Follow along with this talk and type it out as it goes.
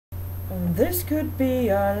This could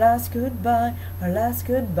be our last goodbye, our last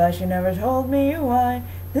goodbye. She never told me why.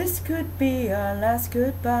 This could be our last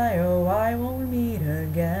goodbye. Oh, why won't we meet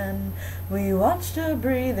again? We watched her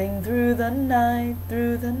breathing through the night,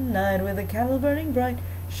 with a candle burning bright.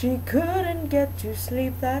 She couldn't get to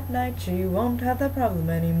sleep that night. She won't have that problem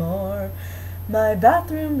anymore. My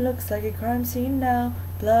bathroom looks like a crime scene now.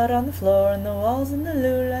 Blood on the floor and the walls in the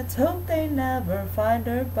loo. Let's hope they never find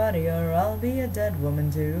her body, or I'll be a dead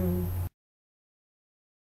woman too.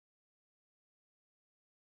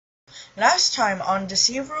 Last time on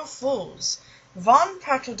Deceiver of Fools, Vaughn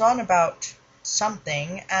prattled on about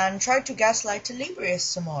something and tried to gaslight Olybrius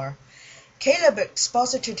some more. Caleb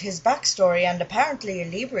exposited his backstory, and apparently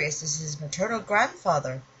Olybrius is his maternal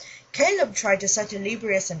grandfather. Caleb tried to set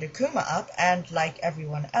Olybrius and Akuma up, and, like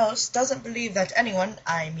everyone else, doesn't believe that anyone,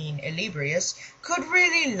 I mean Olybrius, could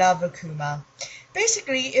really love Akuma.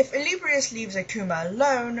 Basically, if Olybrius leaves Akuma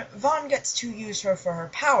alone, Vaughn gets to use her for her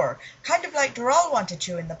power, kind of like Doral wanted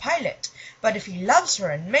to in the pilot. But if he loves her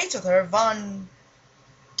and mates with her, Vaughn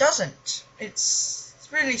doesn't. It's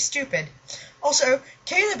really stupid. Also,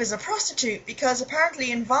 Caleb is a prostitute because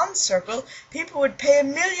apparently in Vaughn's circle, people would pay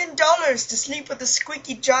 $1 million to sleep with a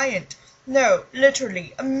squeaky giant. No,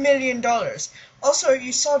 literally, $1 million. Also,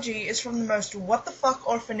 Usagi is from the most what-the-fuck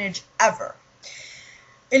orphanage ever.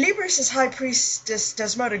 Olybrius' high priestess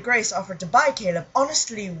Desmota Grace offered to buy Caleb.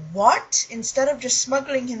 Honestly, what? Instead of just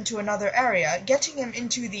smuggling him to another area, getting him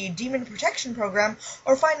into the demon protection program,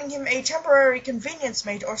 or finding him a temporary convenience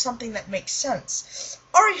mate or something that makes sense.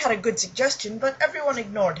 Ori had a good suggestion, but everyone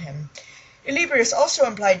ignored him. Olybrius also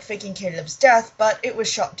implied faking Caleb's death, but it was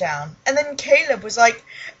shot down. And then Caleb was like,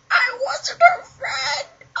 I wasn't her friend!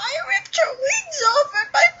 I ripped her wings off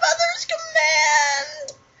at my mother's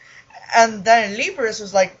command! And then Olybrius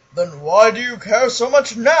was like, then why do you care so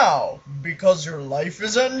much now? Because your life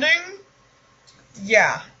is ending?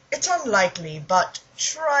 Yeah, it's unlikely, but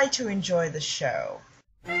try to enjoy the show.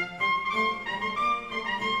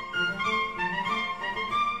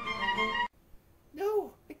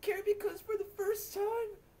 No, I care because for the first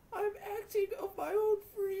time, I'm acting of my own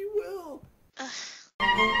free will.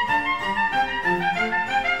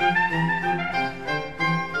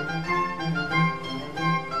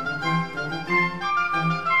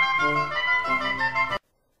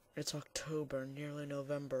 It's October, nearly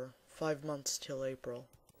November. 5 months till April.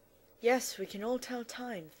 Yes, we can all tell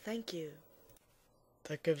time, thank you.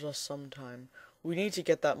 That gives us some time. We need to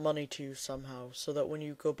get that money to you somehow, so that when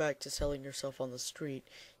you go back to selling yourself on the street,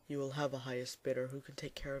 you will have a highest bidder who can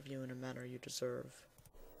take care of you in a manner you deserve.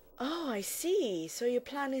 Oh, I see. So your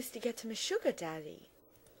plan is to get him a sugar daddy.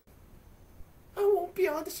 I won't be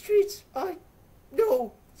on the streets.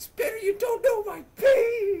 No, it's better you don't know my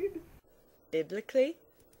pain. Biblically?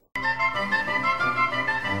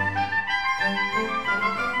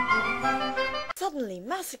 Suddenly,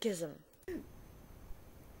 masochism.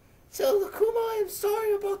 Tell Akuma I'm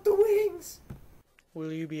sorry about the wings.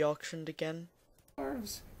 Will you be auctioned again?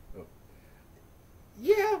 Arms.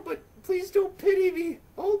 Yeah, but please don't pity me.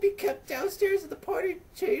 I'll be kept downstairs in the party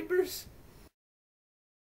chambers.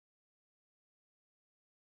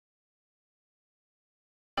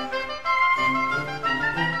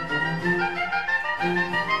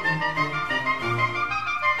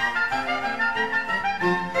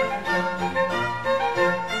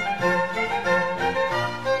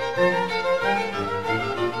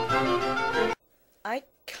 I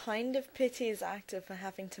kind of pity his actor for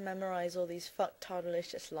having to memorize all these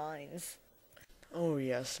fuck-tardalicious lines. Oh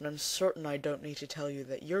yes, and I'm certain I don't need to tell you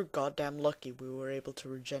that you're goddamn lucky we were able to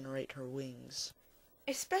regenerate her wings.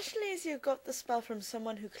 Especially as you got the spell from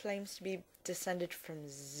someone who claims to be descended from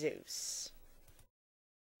Zeus.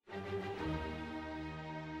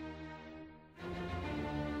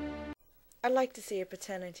 I'd like to see a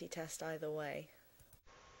paternity test either way.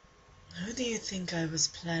 Who do you think I was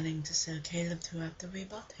planning to sell Caleb to after we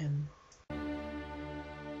bought him?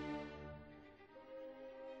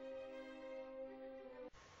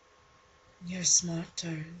 You're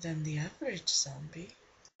smarter than the average zombie.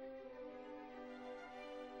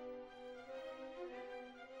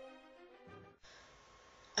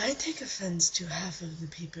 I take offense to half of the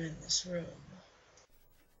people in this room.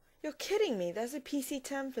 You're kidding me, there's a PC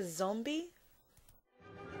term for zombie?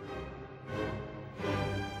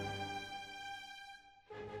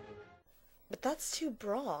 But that's too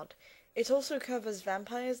broad. It also covers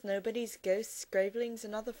vampires, nobodies, ghosts, gravelings,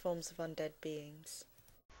 and other forms of undead beings.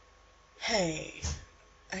 Hey,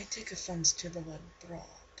 I take offense to the word broad.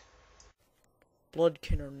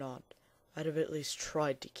 Bloodkin or not, I'd have at least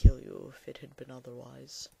tried to kill you if it had been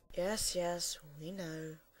otherwise. Yes, we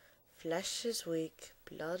know. Flesh is weak,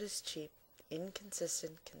 Blood is cheap,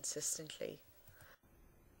 inconsistent, consistently.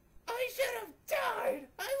 I should have died!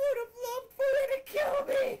 I would have loved for her to kill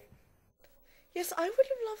me! Yes, I would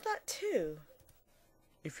have loved that too.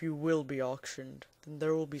 If you will be auctioned, then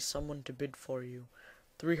there will be someone to bid for you.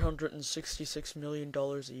 $366 million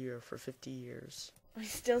a year for 50 years. I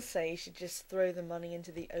still say you should just throw the money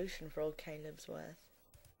into the ocean for all Caleb's worth.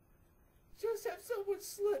 Just have someone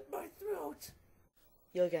slit my throat.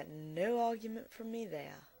 You'll get no argument from me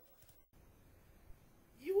there.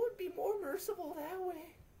 You would be more merciful that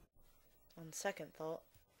way. On second thought.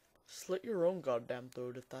 Slit your own goddamn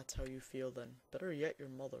throat if that's how you feel then. Better yet, your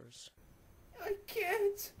mother's. I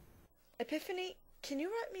can't. Epiphany, can you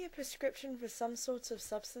write me a prescription for some sorts of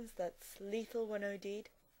substance that's lethal when OD'd?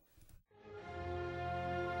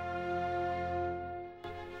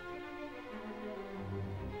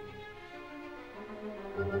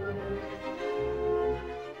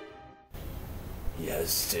 He has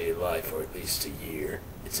to stay alive for at least a year.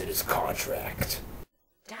 It's in his contract.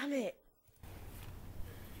 Damn it!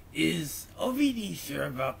 Is OVD sure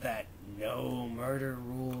about that no murder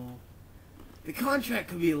rule? The contract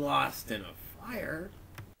could be lost in a fire.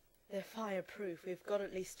 They're fireproof. We've got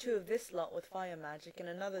at least 2 of this lot with fire magic and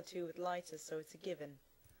another 2 with lighters, so it's a given.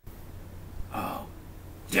 Oh,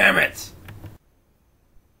 damn it!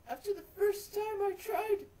 After the first time I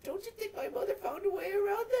tried, don't you think my mother found a way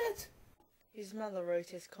around that? His mother wrote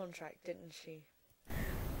his contract, didn't she?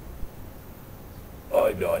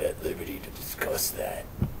 I'm not at liberty to discuss that.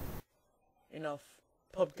 Enough.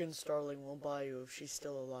 Pumpkin Starling will buy you if she's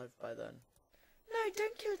still alive by then. No,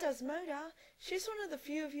 don't kill Desmoda. She's one of the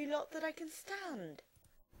few of you lot that I can stand.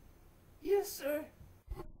 Yes, sir.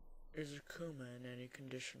 Is Akuma in any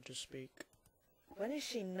condition to speak? When is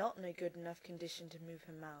she not in a good enough condition to move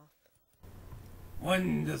her mouth?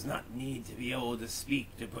 One does not need to be able to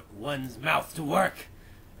speak to put one's mouth to work,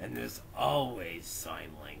 and there's always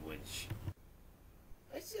sign language.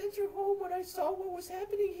 I sent her home when I saw what was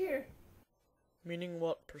happening here. Meaning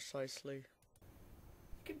what, precisely?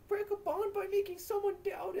 You can break a bond by making someone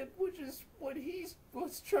doubt it, which is what he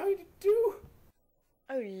was trying to do.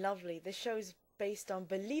 Oh, lovely. The show's based on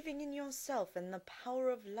believing in yourself and the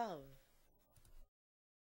power of love.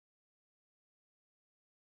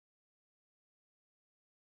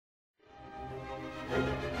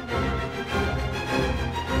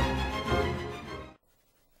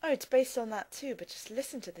 Oh, it's based on that too, but just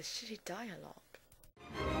listen to the shitty dialogue.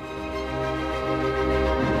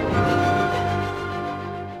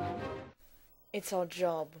 It's our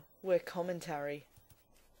job. We're commentary.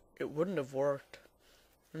 It wouldn't have worked.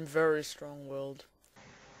 I'm very strong-willed.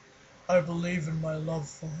 I believe in my love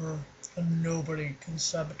for her, and nobody can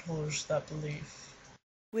sabotage that belief.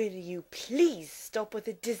 Will you please stop with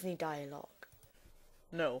the Disney dialogue?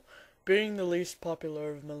 No. Being the least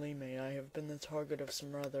popular of Melime, I have been the target of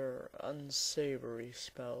some rather unsavory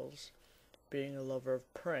spells. Being a lover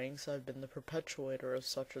of pranks, I've been the perpetuator of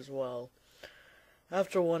such as well.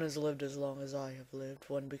 After one has lived as long as I have lived,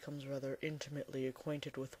 one becomes rather intimately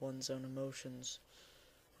acquainted with one's own emotions.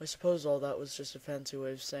 I suppose all that was just a fancy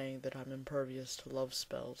way of saying that I'm impervious to love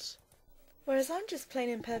spells. Whereas I'm just plain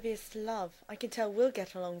impervious to love. I can tell we'll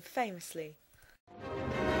get along famously.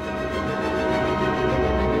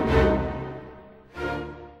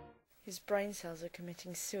 His brain cells are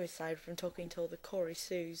committing suicide from talking to all the Corey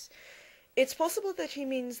Sues. It's possible that he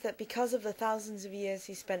means that because of the thousands of years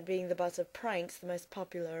he spent being the butt of pranks, the most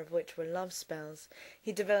popular of which were love spells,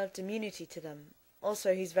 he developed immunity to them.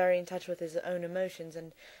 Also, he's very in touch with his own emotions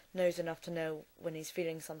and knows enough to know when he's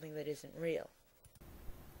feeling something that isn't real.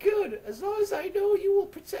 Good, as long as I know you will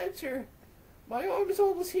protect her. My arm is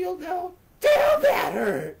almost healed now. Damn, that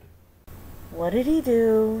hurt! What did he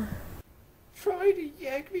do? Tried to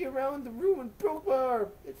yank me around the room and broke my arm.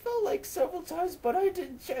 It felt like several times, but I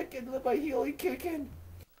didn't check and let my healing kick in.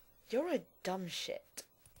 You're a dumb shit.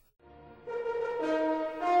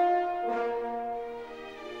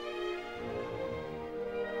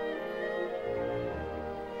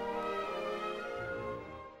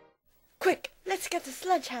 Quick, let's get the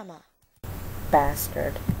sledgehammer.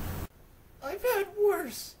 Bastard. I've had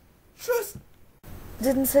worse. Trust...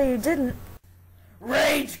 Didn't say you didn't.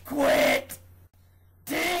 Rage quit!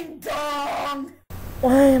 Ding dong!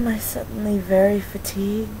 Why am I suddenly very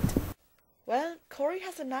fatigued? Well, Corey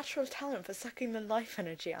has a natural talent for sucking the life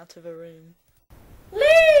energy out of a room.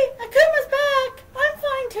 Lee! Akuma's back! I'm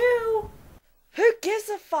fine too! Who gives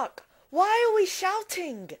a fuck? Why are we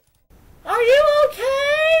shouting? Are you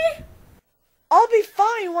okay? I'll be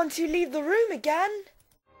fine once you leave the room again.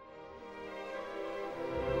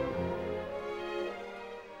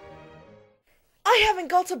 I haven't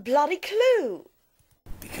got a bloody clue.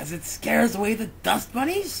 Because it scares away the dust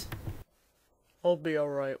bunnies? I'll be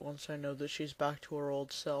alright once I know that she's back to her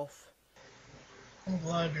old self. I'm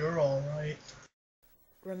glad you're alright.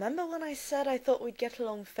 Remember when I said I thought we'd get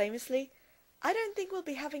along famously? I don't think we'll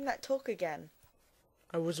be having that talk again.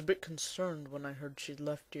 I was a bit concerned when I heard she'd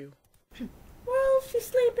left you. Well, she's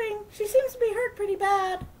sleeping. She seems to be hurt pretty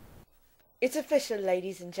bad. It's official,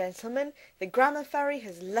 ladies and gentlemen. The Grammar Fairy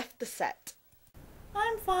has left the set.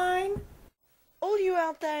 I'm fine. All you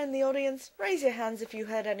out there in the audience, raise your hands if you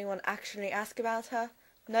heard anyone actually ask about her.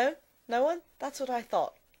 No? No one? That's what I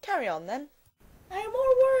thought. Carry on then. I am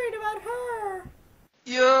more worried about her.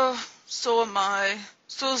 Yeah, so am I.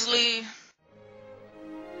 Susley.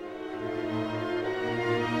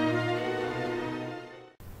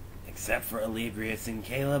 Except for Alibrius and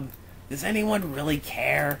Caleb, does anyone really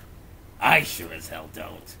care? I sure as hell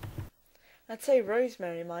don't. I'd say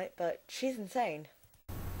Rosemary might, but she's insane.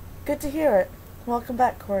 Good to hear it. Welcome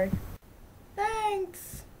back, Corey.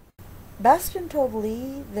 Thanks. Bastian told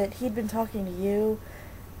Lee that he'd been talking to you,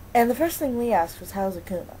 and the first thing Lee asked was, how's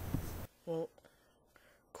Akuma? Well,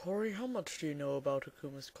 Corey, how much do you know about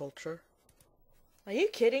Akuma's culture? Are you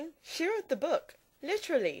kidding? She wrote the book.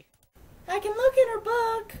 Literally. I can look in her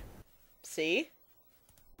book. See?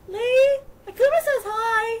 Lee, Akuma says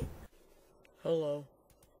hi. Hello.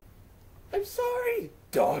 I'm sorry. ...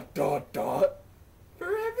 For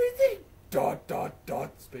everything. ...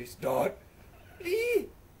 Space dot. Lee. ...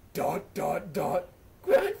 Grandfather. ...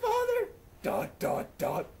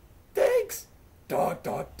 Thanks. ...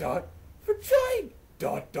 For trying. ...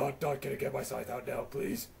 Can I get my scythe out now,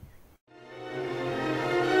 please?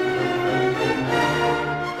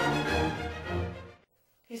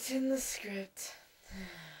 It's in the script.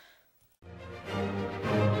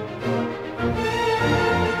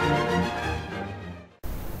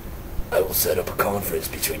 I will set up a conference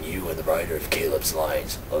between you and the writer of Caleb's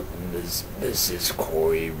lines, Mrs.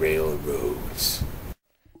 Corey Railroads.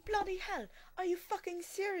 Bloody hell, are you fucking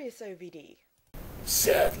serious, OVD?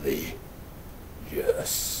 Sadly,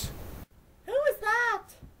 yes. Who was that?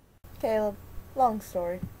 Caleb, long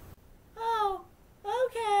story. Oh,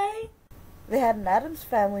 okay. They had an Addams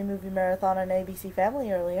Family movie marathon on ABC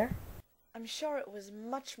Family earlier. I'm sure it was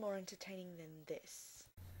much more entertaining than this.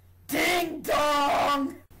 Ding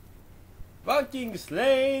dong! Fucking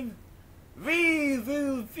slave! We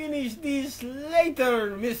will finish this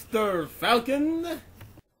later, Mr. Falcon!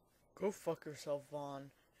 Go fuck yourself, Vaughn,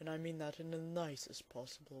 and I mean that in the nicest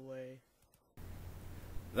possible way.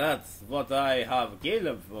 That's what I have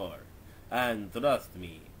Caleb for, and trust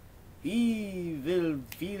me, he will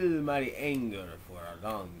feel my anger for a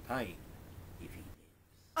long time, if he lives.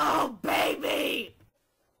 Oh, baby!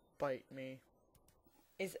 Bite me.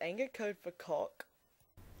 Is anger code for cock?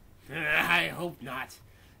 I hope not,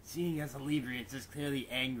 seeing as Alibrius is clearly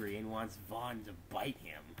angry and wants Vaughn to bite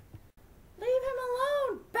him. Leave him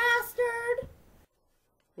alone, bastard!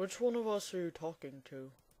 Which one of us are you talking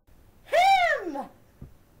to? Him!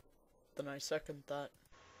 Then I second that.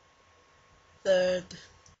 Third.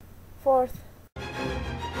 Fourth.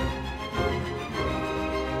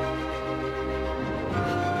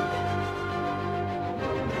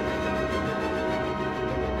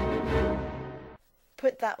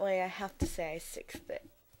 Put that way, I have to say I sixth it.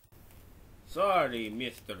 Sorry,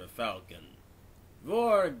 Mr. Falcon.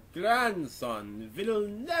 Your grandson will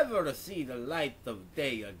never see the light of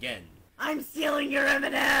day again. I'm stealing your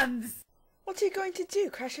M&Ms! What are you going to do?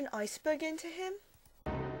 Crash an iceberg into him?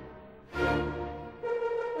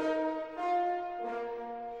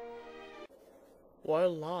 Why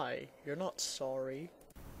lie? You're not sorry.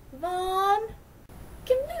 Vaughn?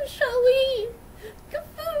 Kamushawi!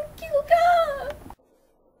 Kafu Kyuga!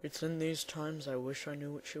 It's in these times I wish I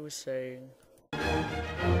knew what she was saying.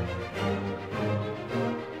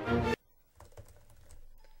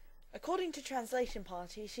 According to Translation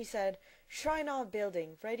Party, she said, Shrine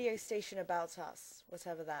Building, radio station about us,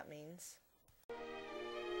 whatever that means.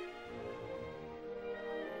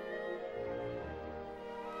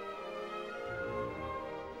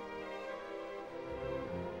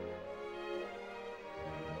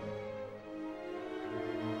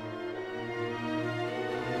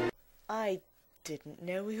 I didn't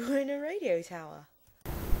know we were in a radio tower.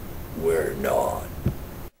 We're not.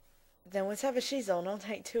 Then whatever she's on, I'll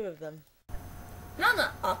take two of them.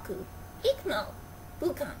 Nana Aku, Ikno,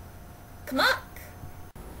 Bukan, Kamak,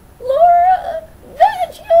 Laura,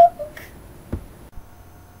 Vajuk,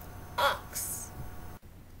 Ox.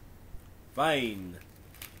 Fine.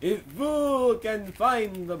 If Vu can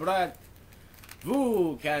find the brat,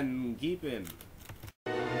 Vu can keep him.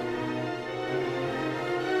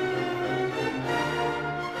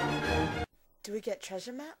 Do Do we get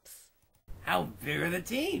treasure maps? How big are the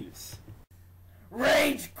teams?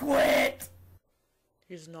 Rage quit!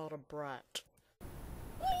 He's not a brat.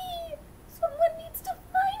 Lee! Someone needs to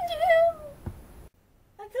find him!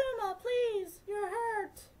 Akuma, please! You're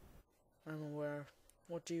hurt! I'm aware.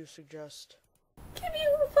 What do you suggest? Kimmy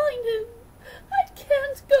will find him! I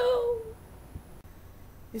can't go!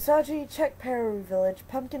 Usagi, check Peru Village.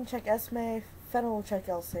 Pumpkin, check Esme. Fennel, check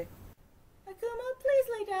Elsie. Akuma, please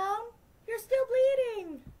lay down! You're still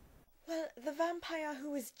bleeding! Well, the vampire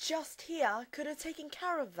who was just here could have taken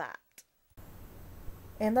care of that.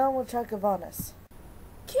 And then we'll check Ivanis.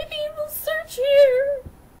 Kimmy will search here!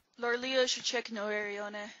 Lorlia should check no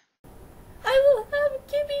Arione. I will have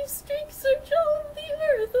Kimmy streak search all of the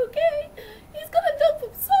earth, okay? He's gonna dump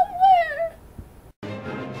him somewhere!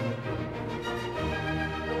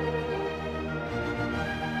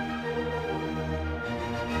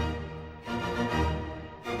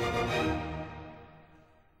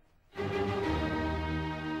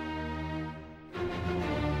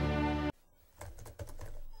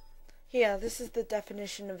 Here, this is the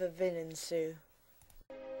definition of a villain, Sue.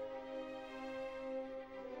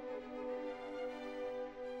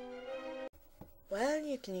 Well,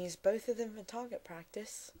 you can use both of them for target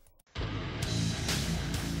practice.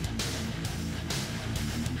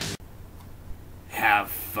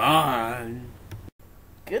 Have fun!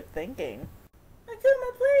 Good thinking.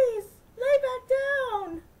 Akuma, please! Lay back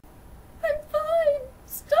down! I'm fine!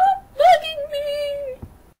 Stop bugging me!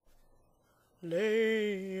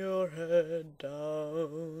 Lay your head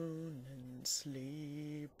down and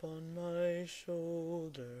sleep on my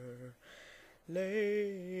shoulder.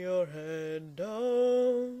 Lay your head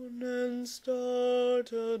down and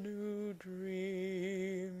start a new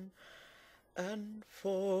dream. And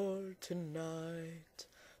for tonight,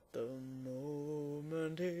 the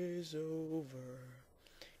moment is over.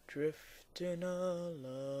 Drift in a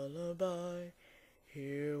lullaby,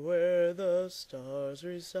 here where the stars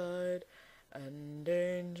reside, and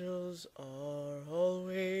angels are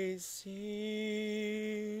always seen.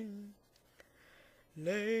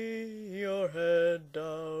 Lay your head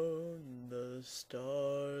down, the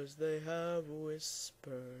stars they have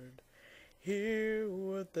whispered. Hear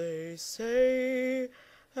what they say,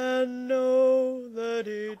 and know that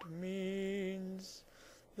it means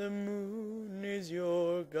the moon is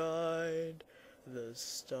your guide. The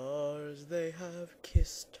stars they have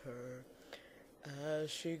kissed her as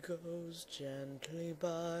she goes gently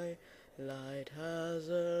by, light as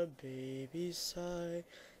a baby's sigh,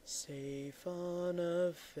 safe on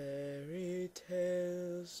a fairy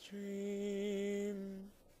tale stream,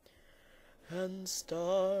 and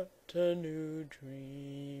start a new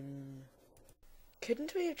dream.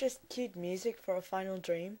 Couldn't we have just cued music for a final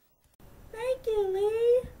dream? Thank you,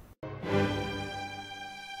 Lee!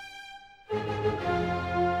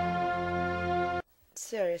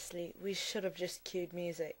 Seriously, we should have just cued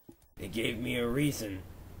music. It gave me a reason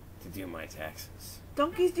to do my taxes.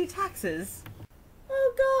 Donkeys do taxes.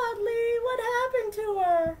 Oh God, Lee, what happened to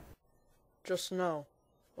her? Just now.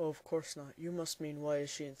 Oh, of course not. You must mean, why is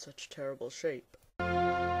she in such terrible shape?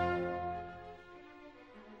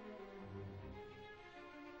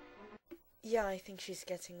 Yeah, I think she's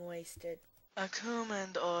getting wasted. Akuma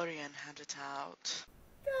and Orion had it out.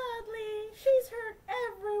 God, Lee, she's hurt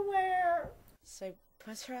everywhere! So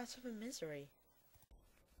put her out of her misery.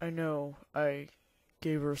 I know. I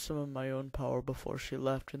gave her some of my own power before she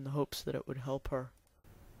left in the hopes that it would help her.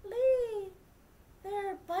 Lee, there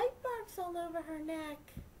are bite marks all over her neck.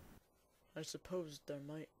 I suppose there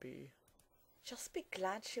might be. Just be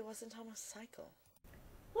glad she wasn't on a cycle.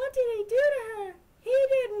 What did he do to her? He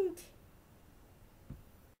didn't!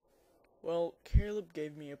 Well, Caleb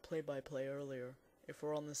gave me a play-by-play earlier. If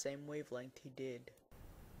we're on the same wavelength, he did.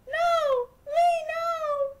 No! Lee,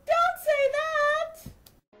 no! Don't say that!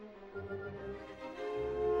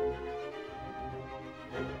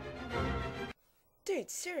 Dude,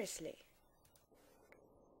 seriously.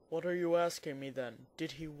 What are you asking me then?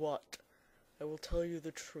 Did he what? I will tell you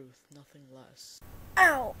the truth, nothing less.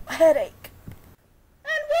 Ow! Headache!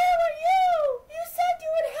 And where were you? You said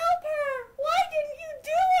you would help her! Why didn't you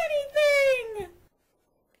do anything?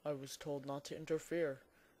 I was told not to interfere.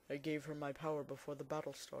 I gave her my power before the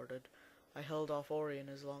battle started. I held off Orion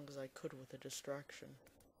as long as I could with a distraction.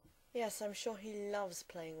 Yes, I'm sure he loves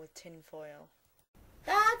playing with tinfoil.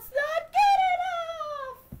 That's not good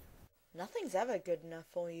enough! Nothing's ever good enough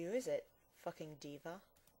for you, is it, fucking diva?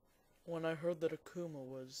 When I heard that Akuma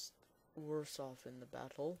was worse off in the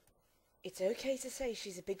battle, It's okay to say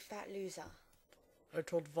she's a big fat loser. I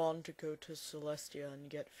told Vaughn to go to Celestia and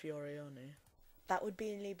get Fiorione. That would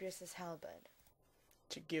be in Librius's halberd.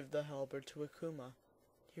 to give the halberd to Akuma.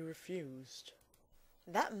 He refused.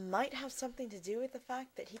 That might have something to do with the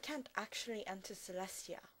fact that he can't actually enter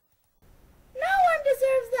Celestia. No one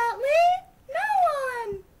deserves that, Lee!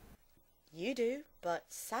 No one! You do, but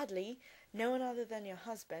sadly, no one other than your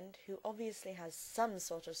husband, who obviously has some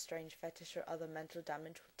sort of strange fetish or other mental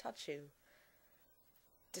damage, would touch you.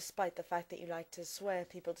 Despite the fact that you like to swear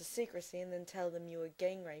people to secrecy and then tell them you were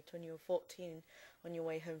gang raped when you were 14 on your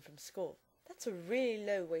way home from school. That's a really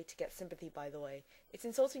low way to get sympathy, by the way. It's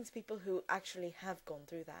insulting to people who actually have gone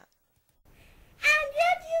through that. And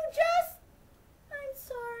yet you just... I'm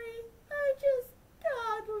sorry.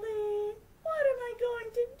 God, Lee. What am I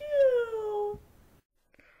going to do?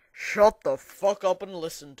 Shut the fuck up and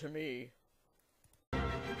listen to me.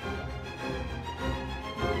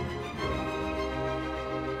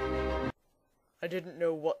 I didn't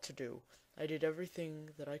know what to do. I did everything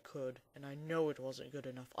that I could, and I know it wasn't good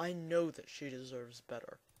enough. I know that she deserves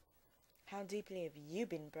better. How deeply have you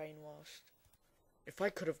been brainwashed? If I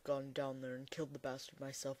could have gone down there and killed the bastard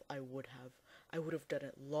myself, I would have. I would have done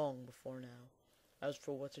it long before now. As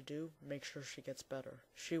for what to do, make sure she gets better.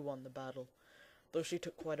 She won the battle. Though she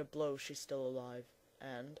took quite a blow, she's still alive.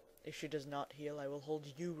 And, if she does not heal, I will hold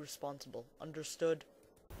you responsible. Understood?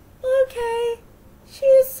 Okay. She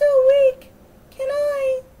is so weak. Can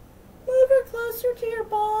I move her closer to your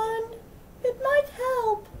bond? It might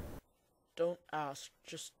help. Don't ask,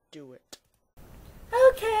 just do it.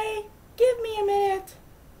 Okay. Give me a minute.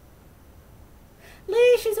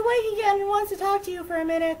 Lee, she's awake again and wants to talk to you for a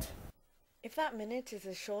minute. If that minute is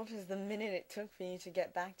as short as the minute it took for you to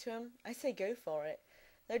get back to him, I say go for it.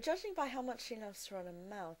 Though judging by how much she loves to run her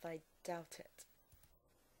mouth, I doubt it.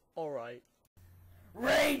 Alright.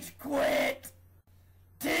 Rage quit!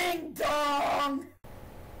 Ding dong!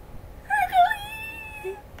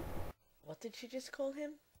 Hercules! What did she just call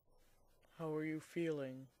him? How are you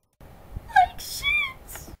feeling? Like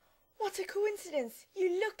shit! What a coincidence!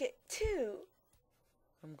 You look it too!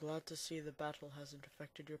 I'm glad to see the battle hasn't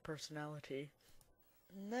affected your personality.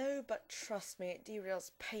 No, but trust me, it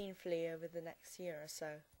derails painfully over the next year or so.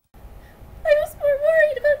 I was more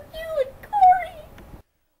worried about you and Corey!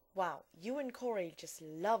 Wow, you and Corey just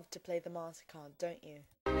love to play the martyr card, don't you?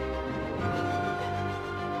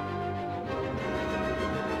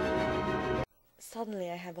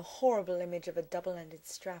 Suddenly I have a horrible image of a double-ended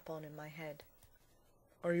strap-on in my head.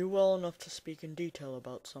 Are you well enough to speak in detail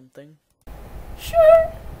about something?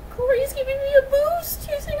 Sure! Corey's giving me a boost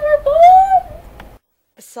using our bond!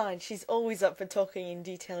 Besides, she's always up for talking in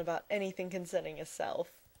detail about anything concerning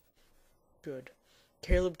herself. Good.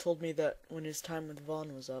 Caleb told me that when his time with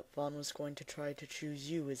Vaughn was up, Vaughn was going to try to choose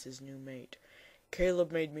you as his new mate.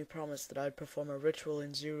 Caleb made me promise that I'd perform a ritual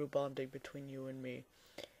in zero bonding between you and me.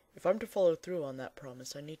 If I'm to follow through on that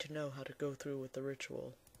promise, I need to know how to go through with the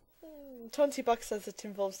ritual. $20 says it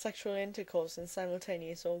involves sexual intercourse and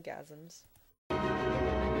simultaneous orgasms.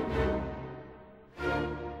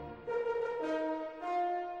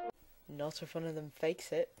 Not if one of them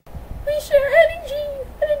fakes it. We share energy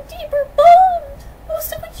and a deeper bond,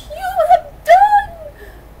 most of which you have done!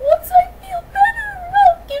 Once I feel better,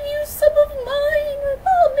 I'll give you some of mine.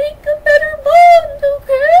 I'll make a better bond,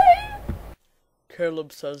 okay?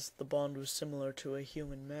 Caleb says the bond was similar to a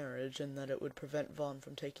human marriage and that it would prevent Vaughn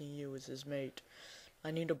from taking you as his mate.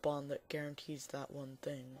 I need a bond that guarantees that one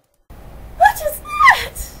thing. What is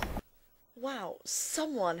that? Wow,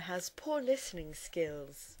 someone has poor listening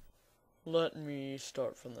skills. Let me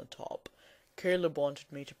start from the top. Caleb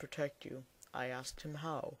wanted me to protect you. I asked him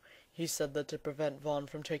how. He said that to prevent Vaughn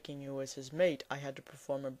from taking you as his mate, I had to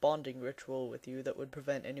perform a bonding ritual with you that would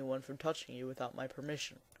prevent anyone from touching you without my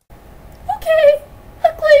permission. Okay,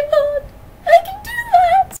 a clay bond. I can do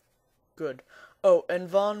that! Good. Oh, and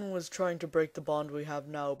Vaughn was trying to break the bond we have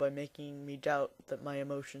now by making me doubt that my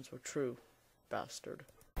emotions were true. Bastard.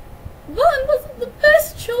 Vaughn wasn't the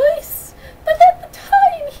best choice, but at the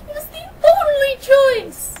time he was the only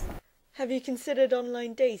choice! Have you considered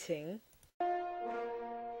online dating?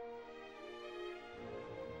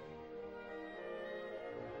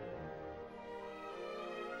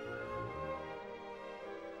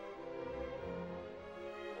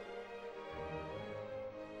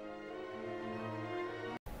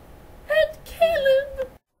 And Caleb!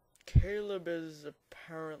 Caleb is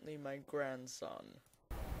apparently my grandson.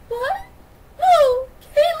 What? No!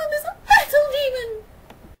 Caleb is a battle demon!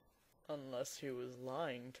 Unless he was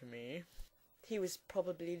lying to me. He was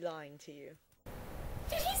probably lying to you.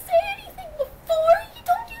 Did he say anything before he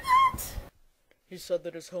told you that? He said said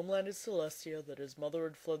that his homeland is Celestia, that his mother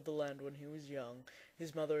had fled the land when he was young,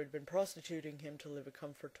 his mother had been prostituting him to live a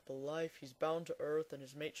comfortable life, he's bound to Earth, and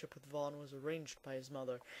his mateship with Vaughn was arranged by his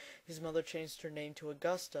mother. His mother changed her name to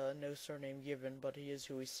Augusta, no surname given, but he is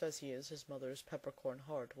who he says he is. His mother is Peppercorn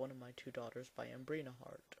Hart, one of my 2 daughters by Ambrina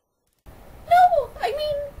Hart. No, I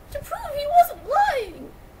mean, to prove he wasn't lying.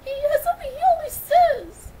 He has something he always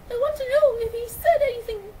says. I want to know if he said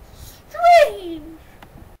anything strange.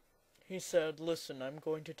 He said, "Listen, I'm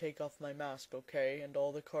going to take off my mask, okay? And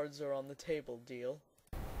all the cards are on the table, deal?"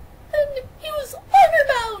 And he was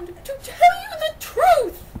honor-bound to tell you the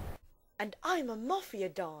truth! And I'm a Mafia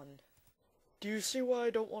Don. Do you see why I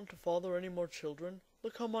don't want to father any more children?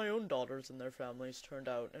 Look how my own daughters and their families turned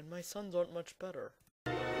out, and my sons aren't much better.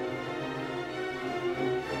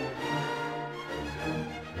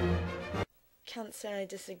 Can't say I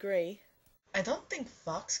disagree. I don't think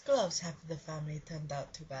Foxglove's half of the family turned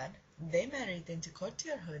out too bad. They married into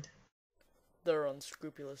courtierhood. They're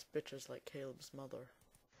unscrupulous bitches like Caleb's mother.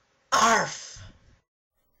 Arf!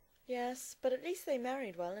 Yes, but at least they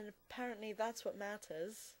married well, and apparently that's what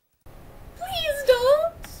matters. Please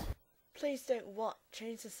don't! Please don't what?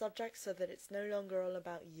 Change the subject so that it's no longer all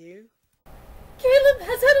about you? Caleb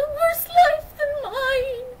has had a worse life than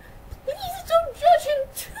mine. Please don't judge him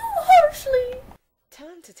too harshly. Tell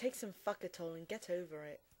him to take some fuckatol and get over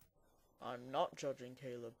it. I'm not judging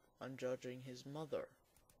Caleb. I'm judging his mother.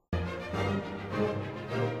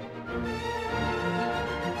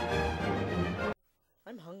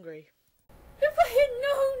 I'm hungry. If I had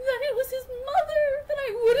known that it was his mother, then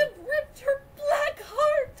I would have ripped her black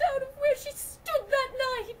heart out of where she stood that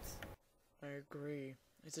night. I agree.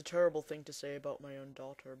 It's a terrible thing to say about my own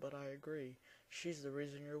daughter, but I agree. She's the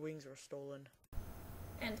reason your wings were stolen.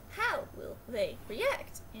 And how will they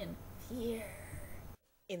react? In fear?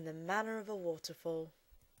 In the manner of a waterfall.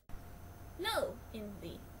 No, in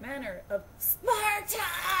the manner of Sparta!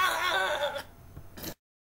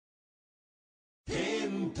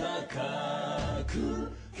 天高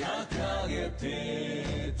く掲げ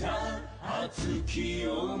てた熱き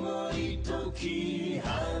想い解き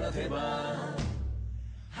放てば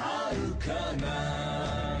遥か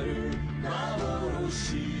なる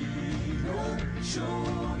幻の少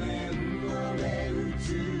年の目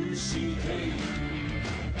映している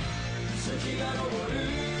月が昇る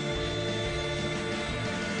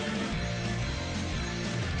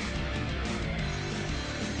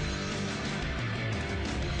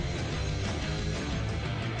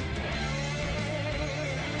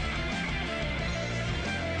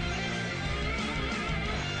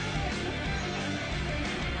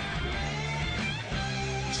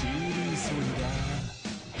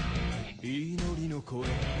祈りの声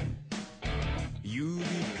指か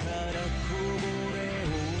らこぼれ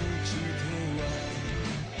落ちては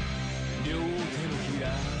両手のひら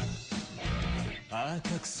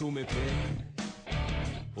赤く染めて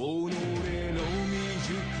己の未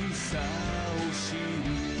熟さを知る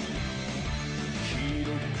広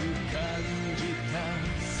く感じた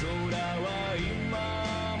空は今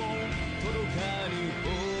も届かぬほ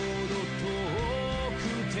ど遠く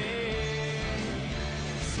て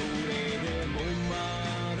それでもま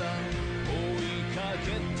だ追いかけ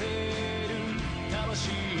てる魂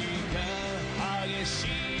が激し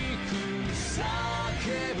く叫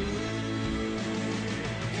ぶ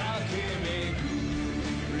駆け巡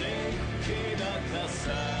れ気高さ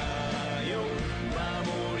よ守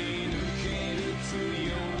り抜ける強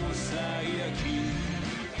さやき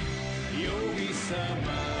呼び覚ま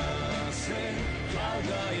せ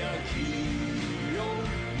輝きよ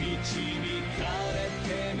導かれて